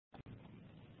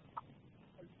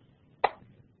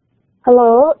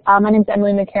Hello, my name is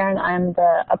Emily McCarren. I'm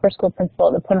the upper school principal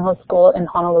at the Punahou School in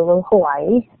Honolulu,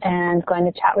 Hawaii, and going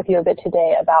to chat with you a bit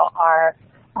today about our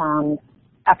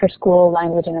after-school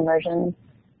language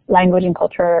and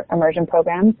culture immersion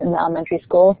programs in the elementary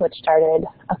schools, which started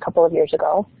a couple of years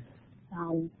ago.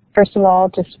 First of all,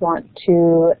 just want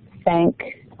to thank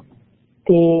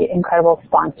the incredible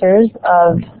sponsors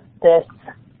of this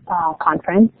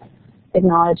conference,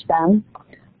 acknowledge them.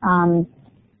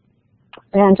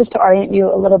 And just to orient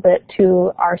you a little bit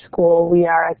to our school, we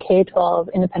are a K-12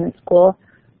 independent school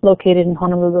located in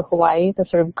Honolulu, Hawaii. The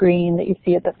sort of green that you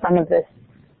see at the front of this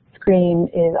screen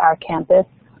is our campus.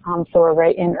 So we're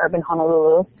right in urban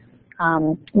Honolulu.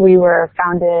 We were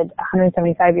founded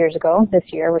 175 years ago. This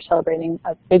year we're celebrating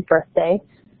a big birthday.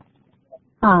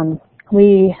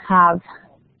 We have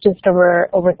just over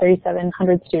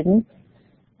 3,700 students.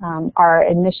 Our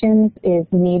admissions is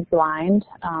need blind.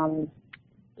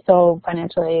 So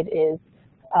financial aid is,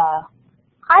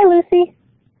 hi Lucy.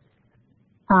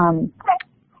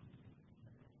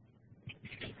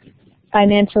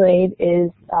 Financial aid is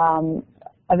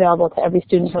available to every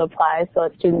student who applies. So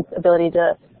a student's ability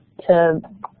to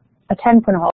attend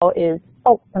Punahou is,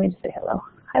 oh, let me just say hello.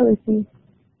 Hi Lucy.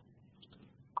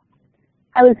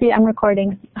 Hi Lucy, I'm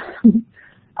recording to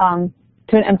an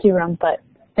empty room, but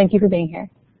thank you for being here.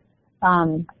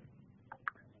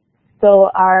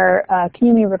 So our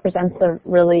community represents the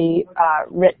really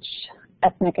rich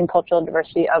ethnic and cultural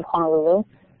diversity of Honolulu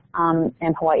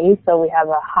and Hawaii. So we have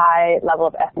a high level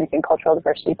of ethnic and cultural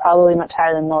diversity, probably much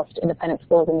higher than most independent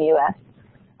schools in the U.S.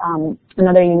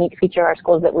 Another unique feature of our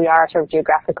school is that we are sort of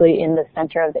geographically in the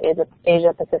center of the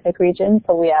Asia-Pacific region.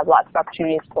 So we have lots of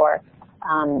opportunities for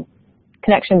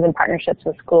connections and partnerships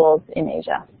with schools in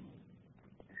Asia.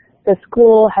 The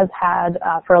school has had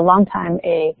for a long time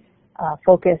a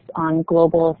focus on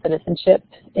global citizenship.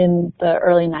 In the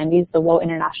early 90s, the WO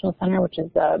International Center, which is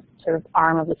the sort of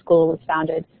arm of the school, was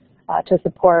founded to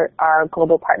support our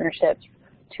global partnerships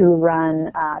to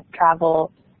run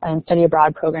travel and study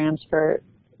abroad programs for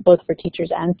both for teachers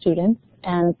and students.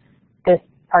 And this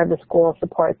part of the school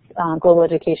supports global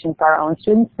education for our own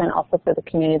students and also for the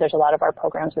community. There's a lot of our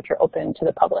programs which are open to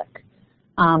the public.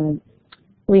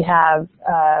 We have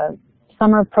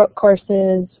summer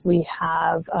courses, we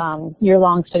have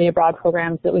year-long study abroad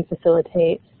programs that we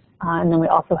facilitate, and then we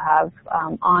also have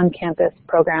on-campus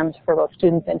programs for both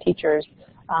students and teachers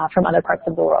from other parts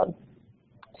of the world.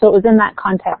 So it was in that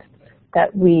context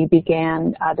that we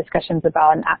began discussions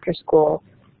about an after-school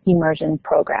immersion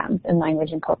program in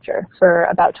language and culture. For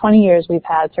about 20 years, we've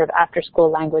had sort of after-school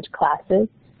language classes,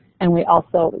 and we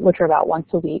also, which are about once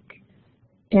a week.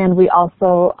 And we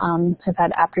also have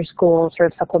had after-school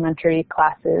sort of supplementary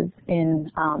classes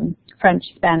in French,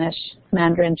 Spanish,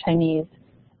 Mandarin, Chinese,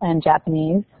 and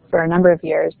Japanese for a number of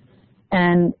years.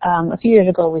 And a few years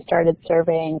ago, we started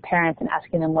surveying parents and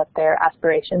asking them what their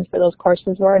aspirations for those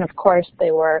courses were. And of course,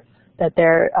 they were that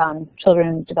their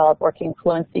children develop working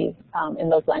fluency in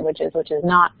those languages, which is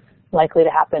not likely to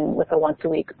happen with a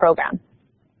once-a-week program.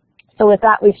 So with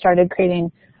that, we started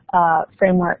creating a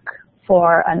framework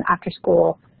for an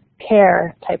after-school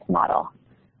care type model.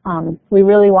 We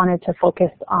really wanted to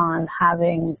focus on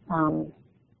having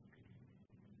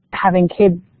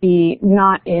kids be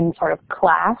not in sort of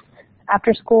class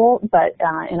after school, but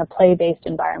in a play-based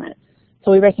environment.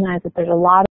 So we recognize that there's a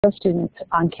lot of students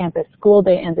on campus. School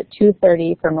day ends at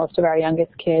 2:30 for most of our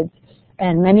youngest kids,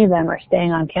 and many of them are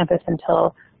staying on campus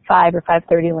until 5 or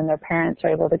 5:30 when their parents are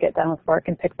able to get done with work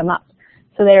and pick them up.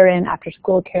 So they're in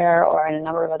after-school care or in a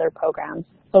number of other programs.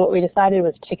 So what we decided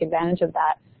was to take advantage of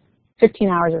that 15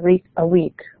 hours a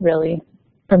week, really,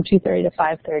 from 2:30 to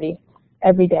 5:30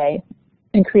 every day,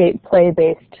 and create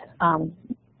play-based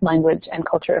language and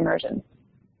culture immersion.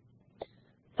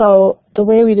 So the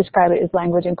way we describe it is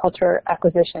language and culture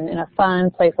acquisition in a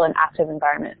fun, playful, and active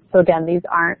environment. So again, these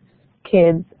aren't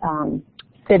kids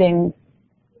sitting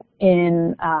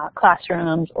in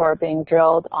classrooms or being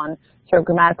drilled on sort of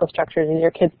grammatical structures. These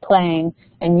are kids playing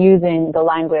and using the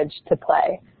language to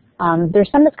play. There's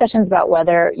some discussions about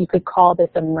whether you could call this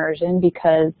immersion,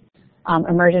 because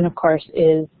immersion, of course,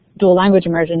 is dual language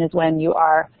immersion is when you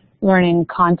are learning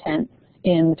content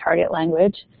in the target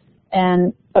language.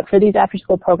 But for these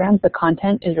after-school programs, the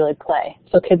content is really play.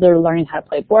 So kids are learning how to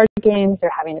play board games. They're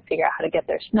having to figure out how to get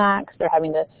their snacks. They're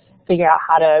having to figure out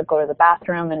how to go to the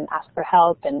bathroom and ask for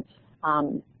help and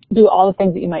do all the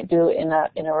things that you might do in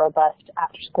a robust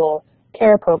after-school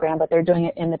care program, but they're doing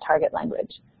it in the target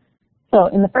language. So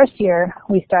in the first year,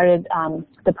 we started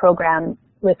the program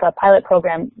with a pilot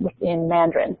program in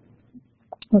Mandarin.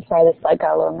 I'm sorry, this slide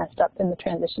got a little messed up in the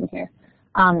transition here.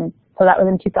 So that was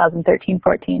in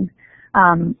 2013-14.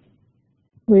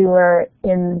 We were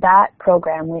in that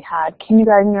program, we had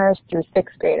kindergartners through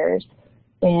 6th graders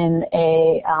in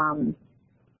a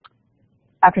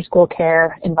after-school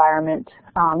care environment.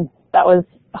 That was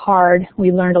hard.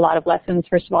 We learned a lot of lessons.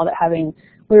 First of all, that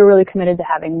we were really committed to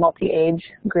having multi-age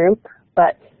group,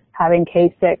 but having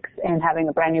K-6 and having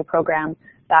a brand new program,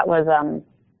 that was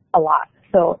a lot.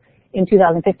 So in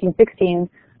 2015-16,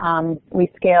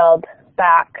 we scaled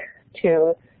back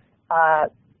to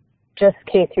just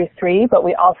K through 3, but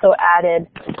we also added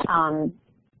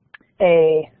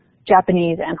a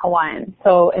Japanese and Hawaiian.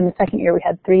 So in the second year, we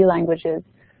had 3 languages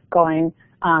going,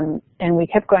 and we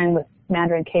kept going with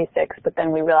Mandarin K6, but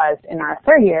then we realized in our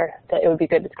 3rd year that it would be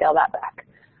good to scale that back.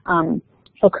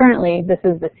 So currently, this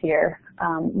year,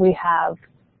 we have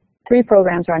 3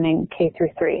 programs running K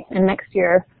through 3, and next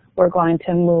year we're going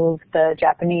to move the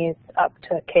Japanese up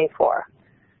to K4.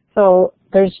 So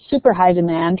there's super high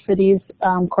demand for these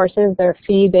courses. They're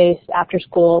fee-based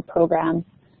after-school programs,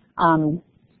 and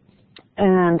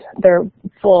they're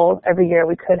full every year.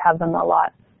 We could have them a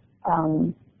lot.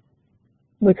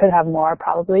 We could have more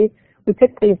probably. We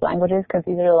picked these languages because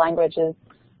these are the languages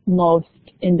most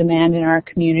in demand in our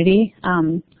community.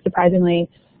 Surprisingly,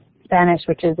 Spanish,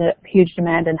 which is a huge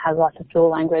demand and has lots of dual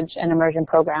language and immersion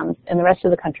programs, and the rest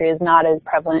of the country is not as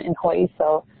prevalent in Hawaii,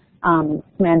 so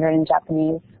Mandarin and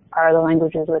Japanese are the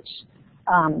languages which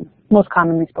most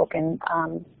commonly spoken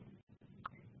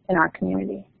in our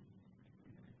community.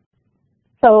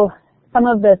 So some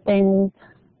of the things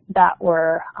that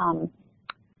were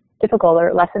difficult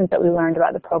or lessons that we learned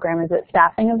about the program is that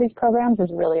staffing of these programs is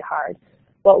really hard.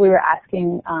 What we were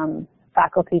asking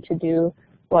faculty to do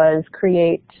was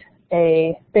create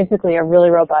basically a really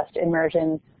robust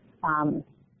immersion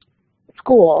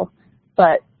school,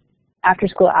 but after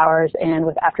school hours and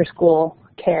with after school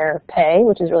care pay,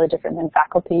 which is really different than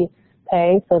faculty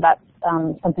pay, so that's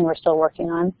something we're still working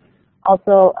on.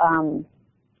 Also,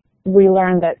 we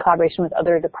learned that collaboration with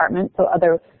other departments, so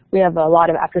we have a lot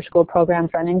of after school programs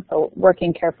running, so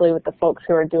working carefully with the folks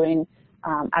who are doing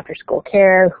after school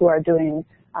care, who are doing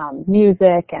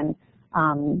music and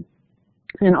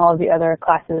all of the other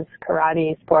classes,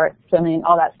 karate, sports, swimming,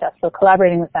 all that stuff. So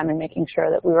collaborating with them and making sure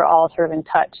that we were all sort of in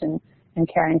touch and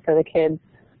caring for the kids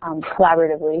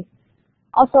collaboratively.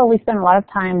 Also, we spent a lot of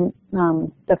time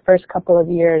the first couple of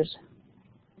years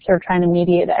sort of trying to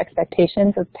mediate the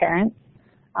expectations of parents.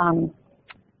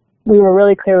 We were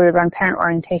really clear we would run parent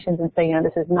orientations and say,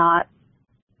 this is not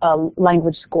a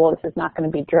language school. This is not going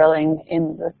to be drilling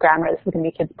in the grammar. This is going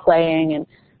to be kids playing. And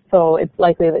so it's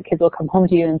likely that kids will come home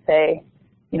to you and say,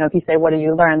 if you say, what did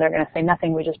you learn? They're going to say,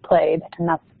 nothing, we just played. And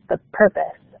that's the purpose.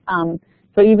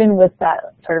 So even with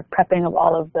that sort of prepping of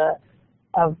all of the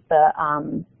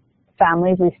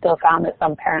families, we still found that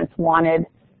some parents wanted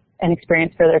an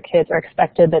experience for their kids or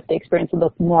expected that the experience would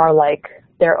look more like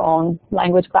their own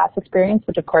language class experience,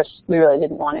 which of course we really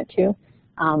didn't want it to,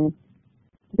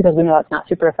 because we know that's not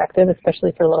super effective,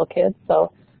 especially for little kids.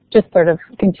 So just sort of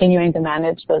continuing to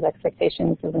manage those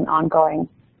expectations is an ongoing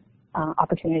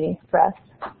opportunity for us.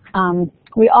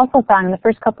 We also found in the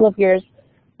first couple of years,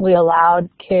 we allowed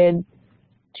kids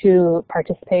to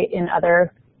participate in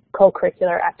other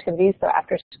co-curricular activities, so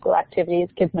after school activities.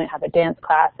 Kids might have a dance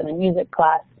class and a music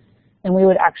class, and we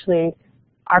would actually,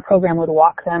 our program would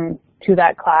walk them to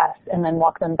that class and then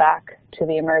walk them back to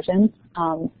the immersion,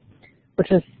 which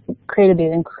has created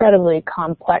these incredibly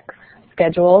complex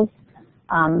schedules,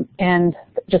 and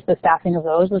just the staffing of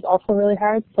those was also really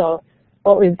hard. So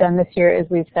what we've done this year is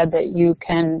we've said that you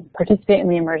can participate in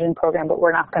the immersion program, but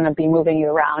we're not going to be moving you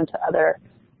around to other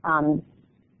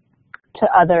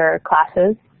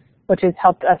classes, which has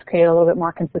helped us create a little bit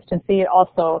more consistency. It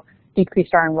also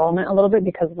decreased our enrollment a little bit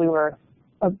because we were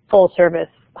a full service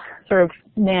sort of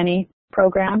nanny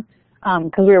program,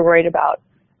 because we were worried about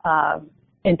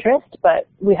interest, but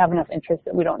we have enough interest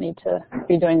that we don't need to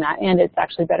be doing that, and it's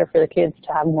actually better for the kids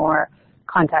to have more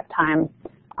contact time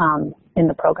in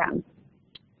the program.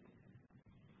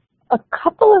 A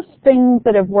couple of things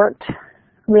that have worked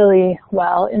really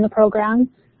well in the program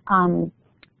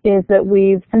is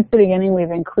that since the beginning,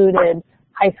 we've included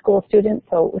high school students,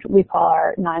 so which we call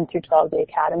our 9 through 12 the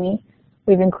academy.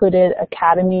 We've included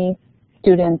academy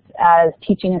students as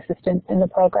teaching assistants in the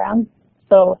program.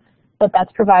 So what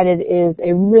that's provided is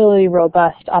a really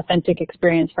robust, authentic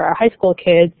experience for our high school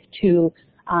kids to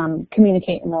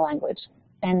communicate in the language.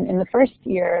 And in the first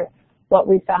year, what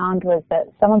we found was that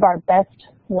some of our best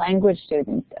language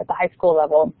students at the high school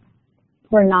level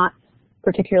were not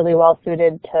particularly well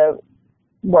suited to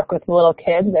work with little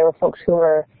kids. They were folks who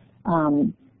were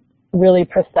really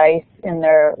precise in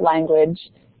their language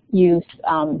use,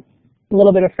 a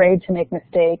little bit afraid to make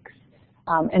mistakes.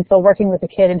 And so working with a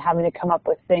kid and having to come up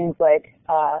with things like,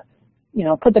 you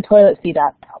know, put the toilet seat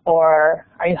up, or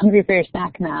are you hungry for your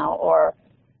snack now, or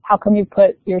how come you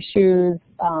put your shoes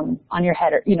on your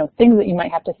head, or, you know, things that you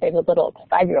might have to say to little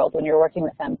 5-year-olds when you're working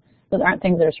with them. Those aren't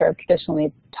things that are sort of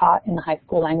traditionally taught in the high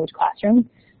school language classroom.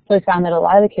 So we found that a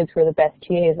lot of the kids who were the best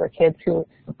TAs were kids who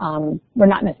were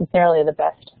not necessarily the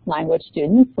best language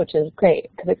students, which is great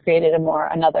because it created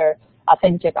another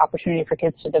authentic opportunity for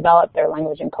kids to develop their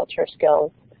language and culture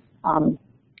skills,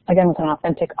 again, with an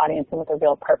authentic audience and with a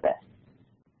real purpose.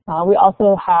 We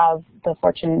also have the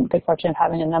good fortune of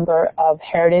having a number of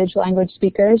heritage language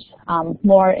speakers,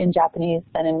 more in Japanese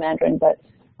than in Mandarin, but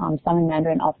some in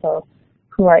Mandarin also,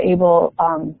 who are able,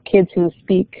 kids who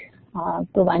speak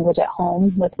the language at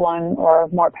home with one or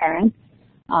more parents.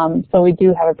 So we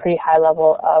do have a pretty high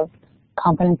level of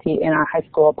competency in our high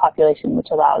school population, which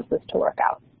allows this to work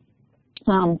out.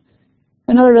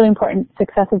 Another really important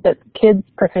success is that kids'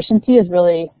 proficiency is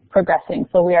really progressing.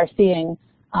 So we are seeing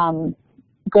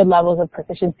good levels of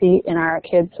proficiency in our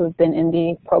kids who have been in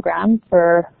the program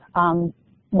for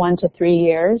 1 to 3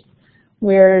 years.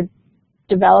 We're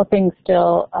developing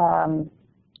still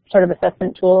sort of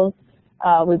assessment tools.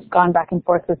 We've gone back and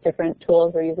forth with different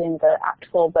tools. We're using the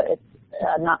ACTFul, but it's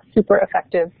not super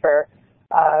effective for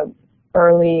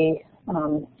early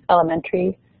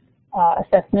elementary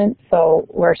assessment. So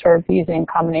we're sort of using a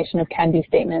combination of can-do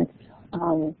statements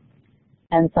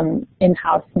and some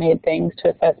in-house made things to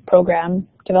assess program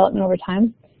development over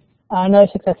time. Another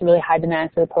success is really high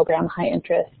demand for the program, high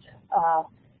interest.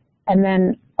 And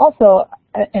then also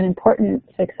an important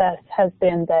success has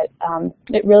been that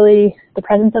the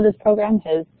presence of this program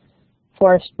has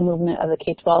forced the movement of the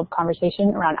K-12 conversation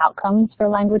around outcomes for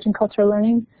language and cultural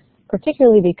learning,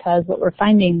 particularly because what we're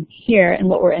finding here and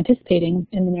what we're anticipating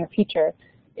in the near future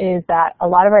is that a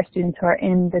lot of our students who are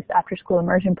in this after-school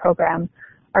immersion program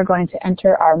are going to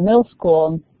enter our middle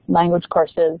school language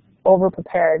courses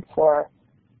over-prepared for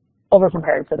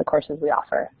the courses we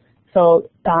offer. So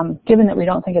given that we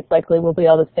don't think it's likely we'll be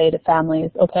able to say to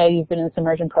families, okay, you've been in this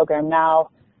immersion program now,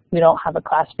 we don't have a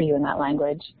class for you in that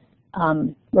language,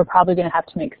 we're probably going to have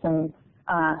to make some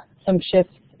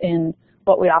shifts in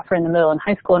what we offer in the middle and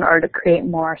high school in order to create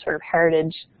more sort of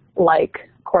heritage-like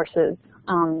courses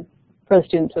for the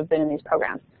students who have been in these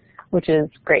programs, which is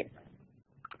great.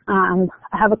 I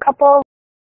have a couple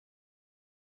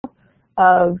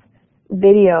of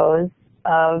videos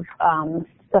of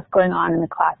stuff going on in the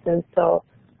classes, so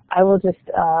I will just,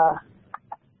 I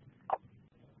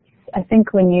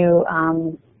think when you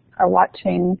are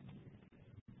watching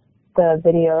the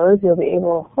videos, you'll be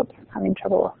able, oops, I'm having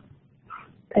trouble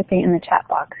typing in the chat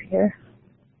box here.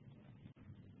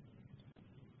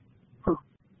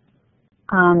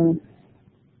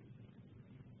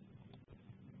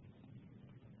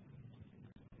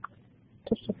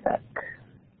 Just a sec.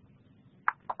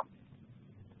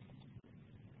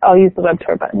 I'll use the web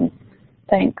tour button.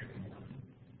 Thanks.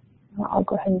 I'll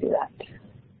go ahead and do that.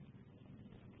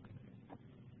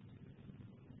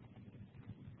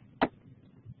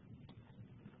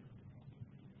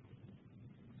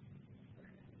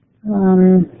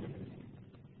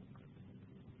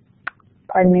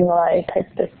 Pardon me while I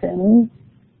type this in.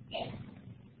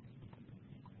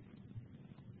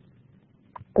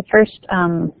 The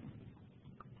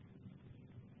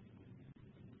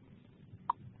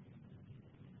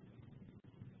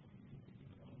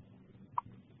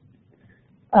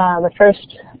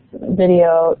first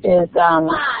video is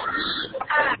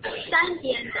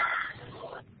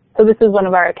so this is one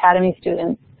of our academy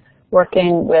students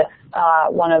working with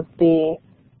one of the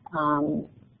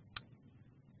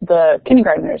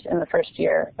kindergartners in the first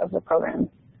year of the program.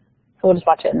 So we'll just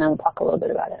watch it and then we'll talk a little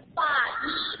bit about it.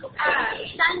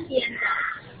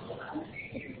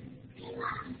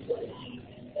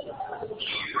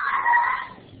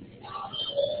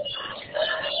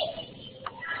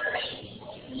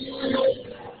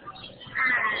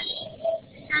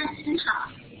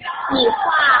 你画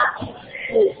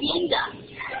五边的，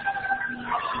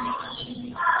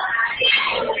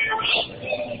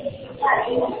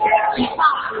你画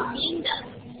五边的。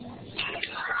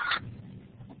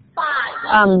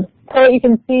So what you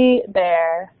can see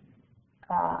there,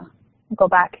 go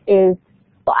back, is,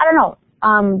 well, I don't know.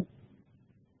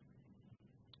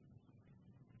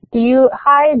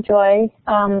 Hi, Joy.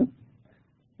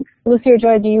 Lucy or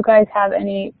Joy, do you guys have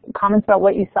any comments about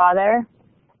what you saw there?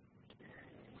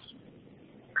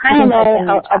 Hi, Annette.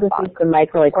 I'll just use the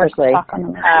mic really quickly.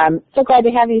 So glad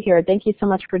to have you here. Thank you so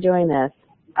much for doing this.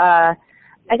 I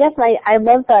guess I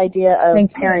love the idea of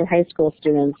pairing high school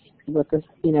students with this,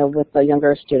 with the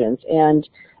younger students. And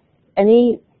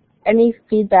Any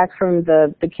feedback from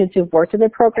the kids who've worked in the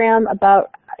program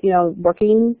about,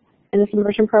 working in this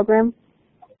immersion program?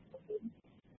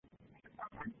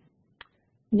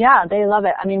 Yeah, they love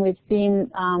it. I mean, we've seen,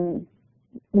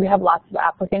 we have lots of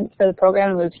applicants for the program,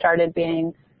 and we've started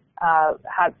being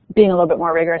being a little bit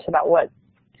more rigorous about what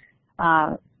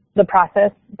the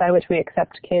process by which we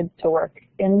accept kids to work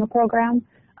in the program.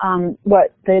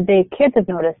 What the kids have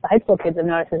noticed, the high school kids have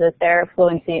noticed, is that their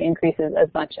fluency increases as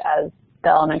much as the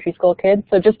elementary school kids.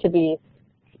 So just to be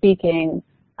speaking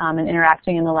and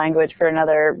interacting in the language for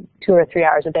another 2 or 3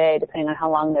 hours a day, depending on how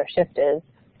long their shift is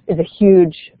a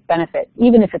huge benefit,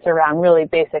 even if it's around really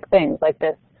basic things like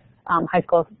this. High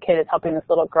school kid is helping this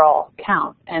little girl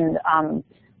count, and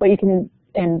what you can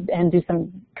and do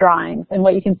some drawings. And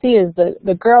what you can see is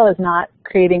the girl is not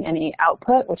creating any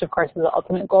output, which of course is the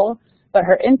ultimate goal, but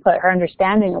her input, her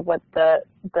understanding of what the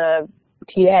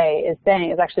TA is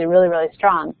saying is actually really, really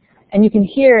strong. And you can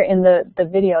hear in the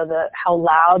video how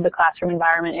loud the classroom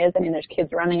environment is. I mean, there's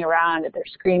kids running around, they're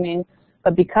screaming,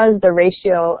 but because the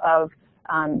ratio of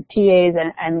TAs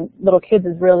and little kids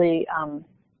is really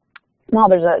small,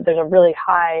 there's a really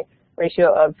high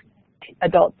ratio of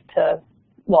adults to,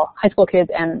 well, high school kids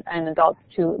and adults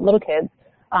to little kids,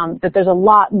 that there's a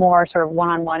lot more sort of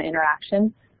one-on-one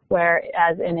interaction,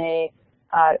 whereas in a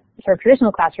sort of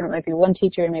traditional classroom, it might be one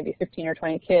teacher and maybe 15 or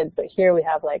 20 kids, but here we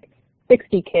have like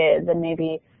 60 kids and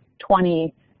maybe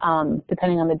 20,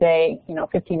 depending on the day,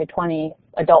 15 to 20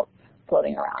 adults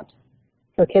floating around.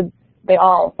 So kids, they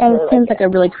all And really it seems like a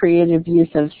really creative use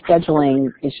of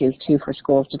scheduling issues, too, for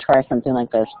schools to try something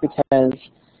like this, because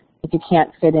if you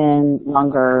can't fit in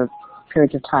longer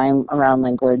periods of time around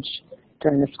language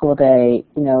during the school day,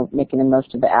 making the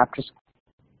most of the after school.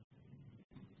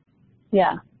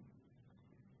 Yeah.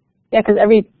 Yeah, because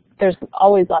there's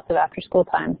always lots of after school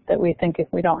time that we think if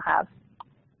we don't have.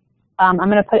 I'm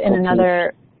going to put in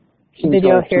another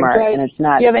video really here. Smart, and it's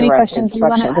not do you have any direct questions instruction. You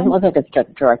want to It doesn't look like it's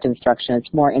direct instruction.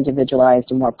 It's more individualized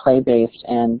and more play-based,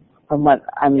 and from what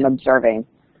I'm observing.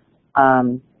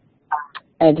 And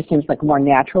it just seems like more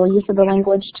natural use of the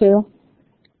language, too.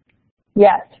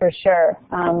 Yes, for sure.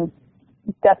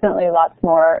 Definitely lots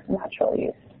more natural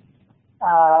use.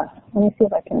 Let me see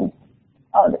if I can,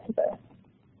 this is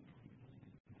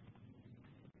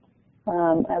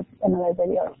I have another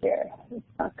video here. It's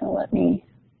not going to let me,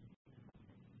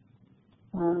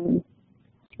 I don't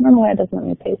know why it doesn't let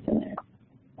me paste in there.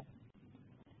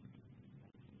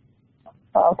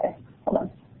 Oh, okay, hold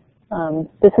on.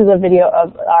 This is a video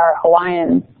of our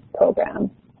Hawaiian program.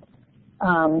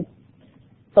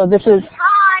 So this is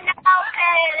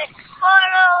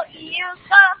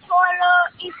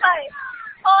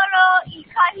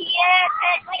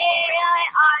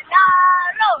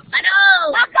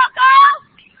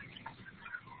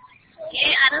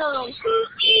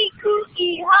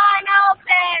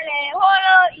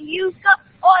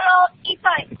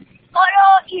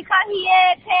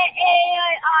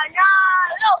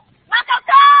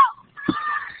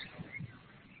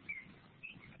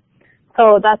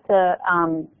so that's a,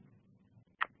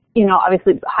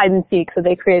 obviously hide and seek. So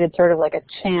they created sort of like a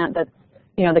chant that's,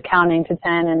 the counting to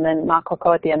 10 and then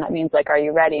makoko at the end. That means like, are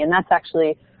you ready? And that's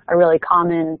actually a really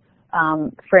common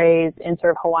phrase in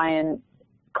sort of Hawaiian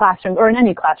classrooms or in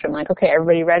any classroom. Like, okay,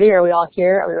 everybody ready? Are we all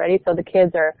here? Are we ready? So the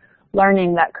kids are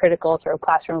learning that critical sort of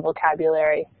classroom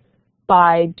vocabulary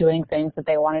by doing things that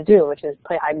they want to do, which is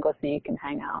play hide and go seek and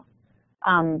hang out.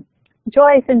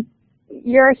 Joy, since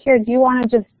you're here, do you want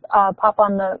to just pop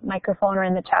on the microphone or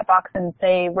in the chat box and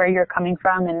say where you're coming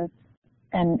from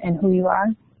and who you are?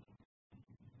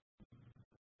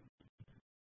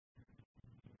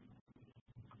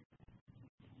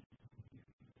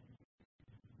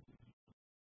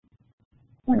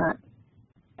 Or not.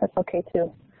 That's okay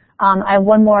too. I have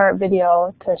one more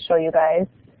video to show you guys.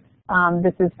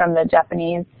 This is from the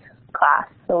Japanese class.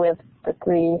 So we have the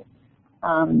 3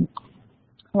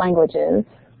 languages.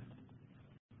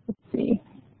 Let's see.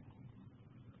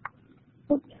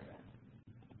 Oops.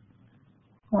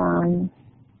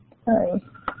 Sorry.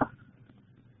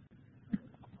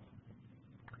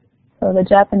 So the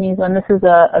Japanese one, this is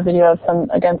a video of some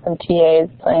TAs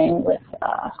playing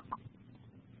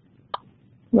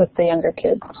with the younger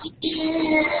kids.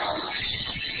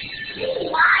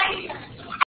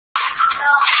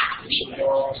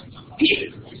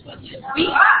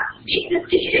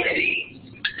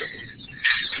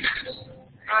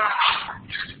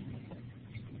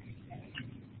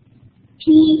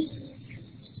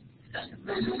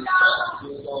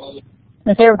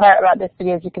 My favorite part about this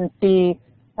video is you can see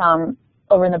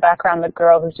over in the background the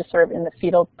girl who's just sort of in the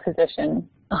fetal position,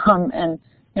 and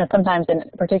sometimes,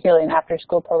 particularly in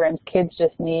after-school programs, kids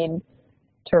just need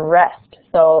to rest.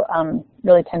 So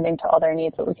really tending to all their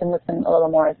needs, but we can listen a little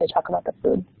more as they talk about the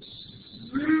food.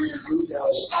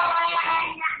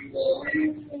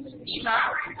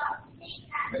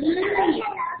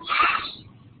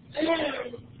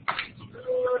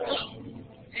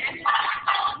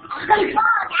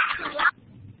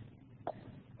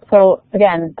 So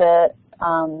again, the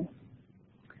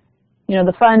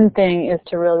fun thing is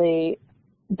to really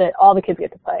that all the kids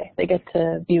get to play. They get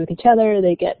to be with each other.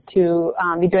 They get to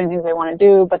be doing things they want to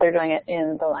do, but they're doing it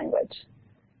in the language.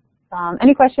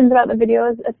 Any questions about the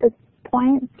videos at this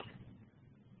point?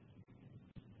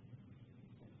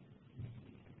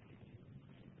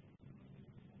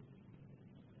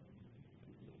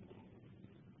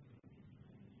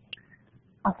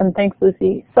 Awesome, thanks,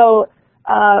 Lucy. So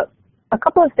a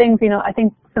couple of things, I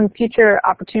think some future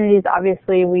opportunities,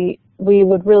 obviously, we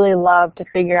would really love to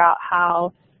figure out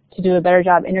how to do a better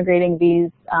job integrating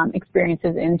these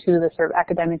experiences into the sort of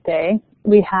academic day.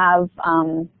 We have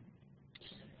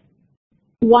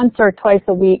once or twice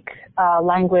a week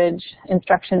language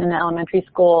instruction in the elementary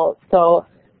school. So,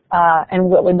 and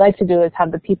what we'd like to do is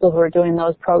have the people who are doing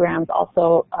those programs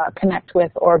also connect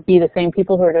with or be the same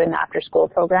people who are doing the after-school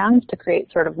programs to create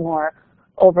sort of more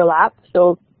overlap.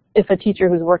 So if a teacher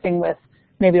who's working with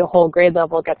maybe a whole grade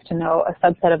level gets to know a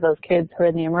subset of those kids who are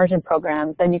in the immersion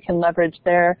program, then you can leverage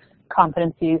their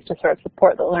competencies to sort of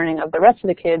support the learning of the rest of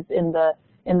the kids in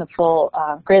the full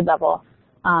grade level,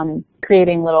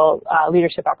 creating little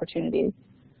leadership opportunities.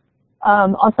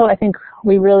 Also, I think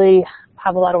we really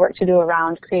have a lot of work to do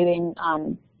around creating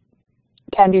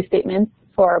can-do statements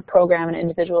for program and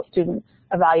individual student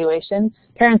evaluation.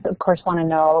 Parents, of course, want to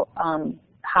know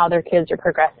how their kids are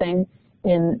progressing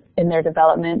in their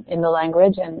development in the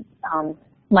language, and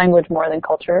language more than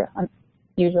culture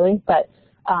usually, but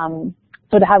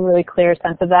so to have a really clear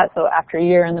sense of that. So after a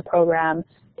year in the program,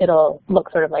 it'll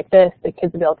look sort of like this. The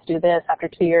kids will be able to do this. After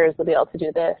 2 years, they'll be able to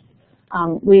do this.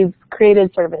 We've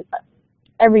created sort of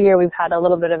every year we've had a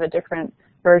little bit of a different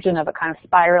version of a kind of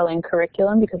spiraling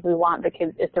curriculum because we want the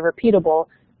kids, it's a repeatable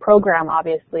program,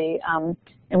 obviously,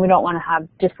 and we don't want to have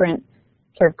different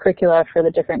sort of curricula for the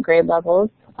different grade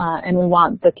levels. And we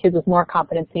want the kids with more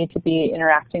competency to be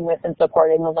interacting with and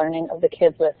supporting the learning of the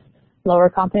kids with lower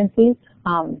competencies.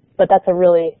 But that's a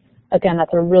really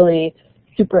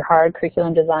super hard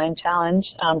curriculum design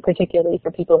challenge, particularly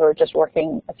for people who are just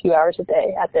working a few hours a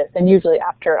day at this, and usually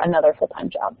after another full-time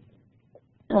job.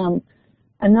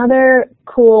 Another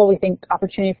cool, we think,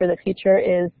 opportunity for the future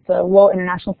is the Woe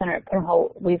International Center at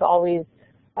Punahou. We've always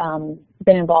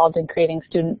been involved in creating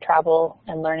student travel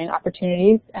and learning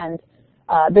opportunities, and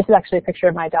this is actually a picture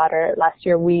of my daughter. Last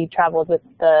year we traveled with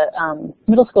the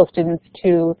middle school students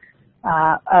to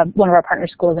one of our partner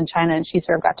schools in China, and she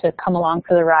sort of got to come along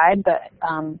for the ride. But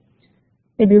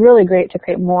it'd be really great to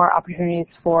create more opportunities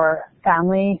for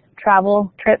family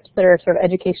travel trips that are sort of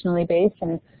educationally based,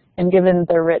 and given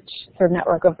the rich sort of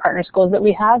network of partner schools that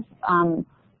we have,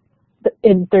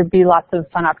 there'd be lots of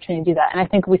fun opportunity to do that. And I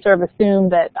think we sort of assume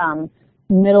that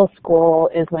middle school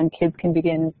is when kids can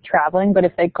begin traveling, but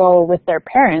if they go with their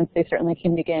parents, they certainly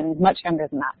can begin much younger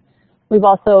than that. We've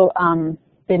also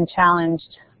been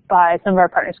challenged by some of our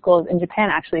partner schools in Japan,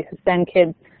 actually, to send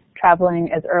kids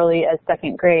traveling as early as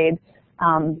 2nd grade.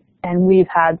 And we've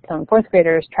had some 4th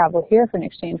graders travel here for an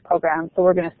exchange program, so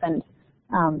we're going to send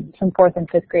some 4th and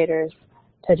 5th graders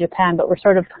to Japan, but we're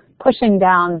sort of pushing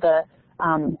down the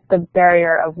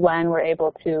barrier of when we're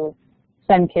able to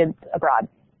send kids abroad.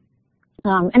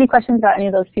 Any questions about any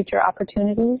of those future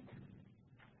opportunities?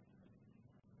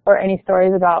 Or any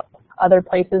stories about other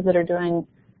places that are doing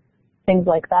things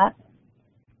like that?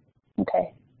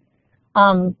 Okay.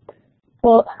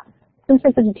 Well, since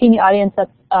there's such a teeny audience,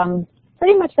 that's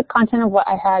pretty much the content of what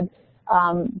I had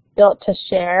built to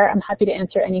share. I'm happy to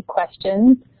answer any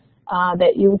questions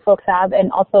that you folks have,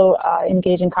 and also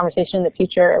engage in conversation in the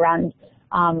future around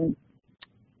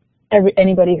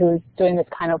anybody who's doing this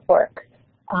kind of work.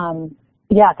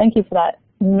 Yeah, thank you for that.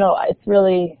 No, it's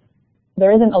really,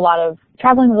 there isn't a lot of,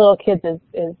 traveling with little kids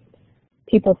is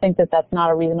people think that that's not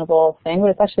a reasonable thing, but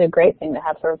it's actually a great thing to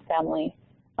have sort of family,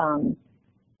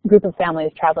 group of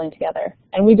families traveling together.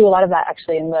 And we do a lot of that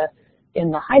actually in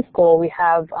the high school. We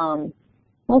have,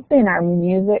 mostly in our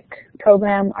music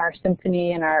program, our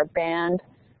symphony and our band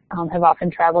have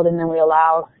often traveled, and then we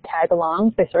allow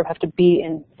tag-alongs. They sort of have to be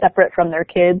separate from their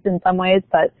kids in some ways,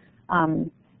 but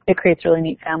it creates really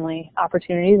neat family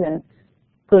opportunities. And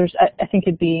so I think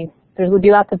there would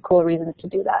be lots of cool reasons to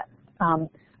do that.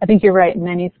 I think you're right,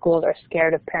 many schools are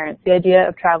scared of parents. The idea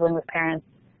of traveling with parents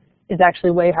is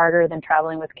actually way harder than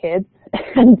traveling with kids.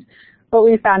 And what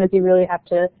we found is you really have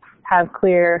to have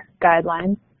clear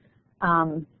guidelines.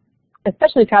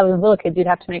 Especially traveling with little kids, you'd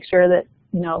have to make sure that,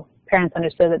 parents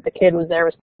understood that the kid was their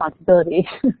responsibility,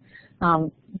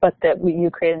 but that you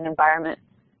create an environment.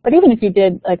 But even if you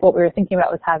did, like what we were thinking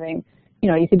about was having,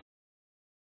 you could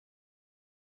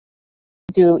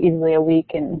do easily a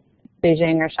week in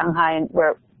Beijing or Shanghai, and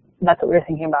where that's what we were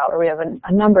thinking about, where we have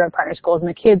a number of partner schools, and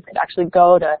the kids could actually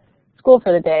go to school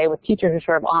for the day with teachers who are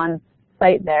sort of on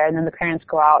site there, and then the parents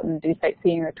go out and do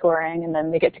sightseeing or touring, and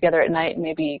then they get together at night and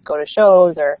maybe go to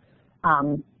shows or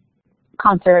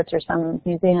concerts or some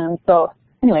museums. So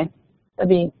anyway, that'd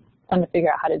be fun to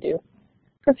figure out how to do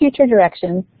for future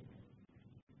directions.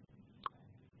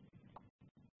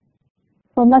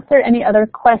 So unless there are any other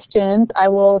questions, I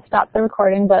will stop the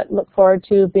recording, but look forward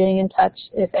to being in touch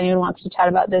if anyone wants to chat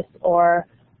about this, or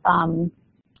I'd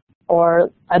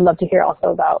love to hear also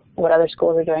about what other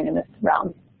schools are doing in this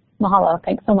realm. Mahalo.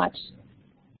 Thanks so much.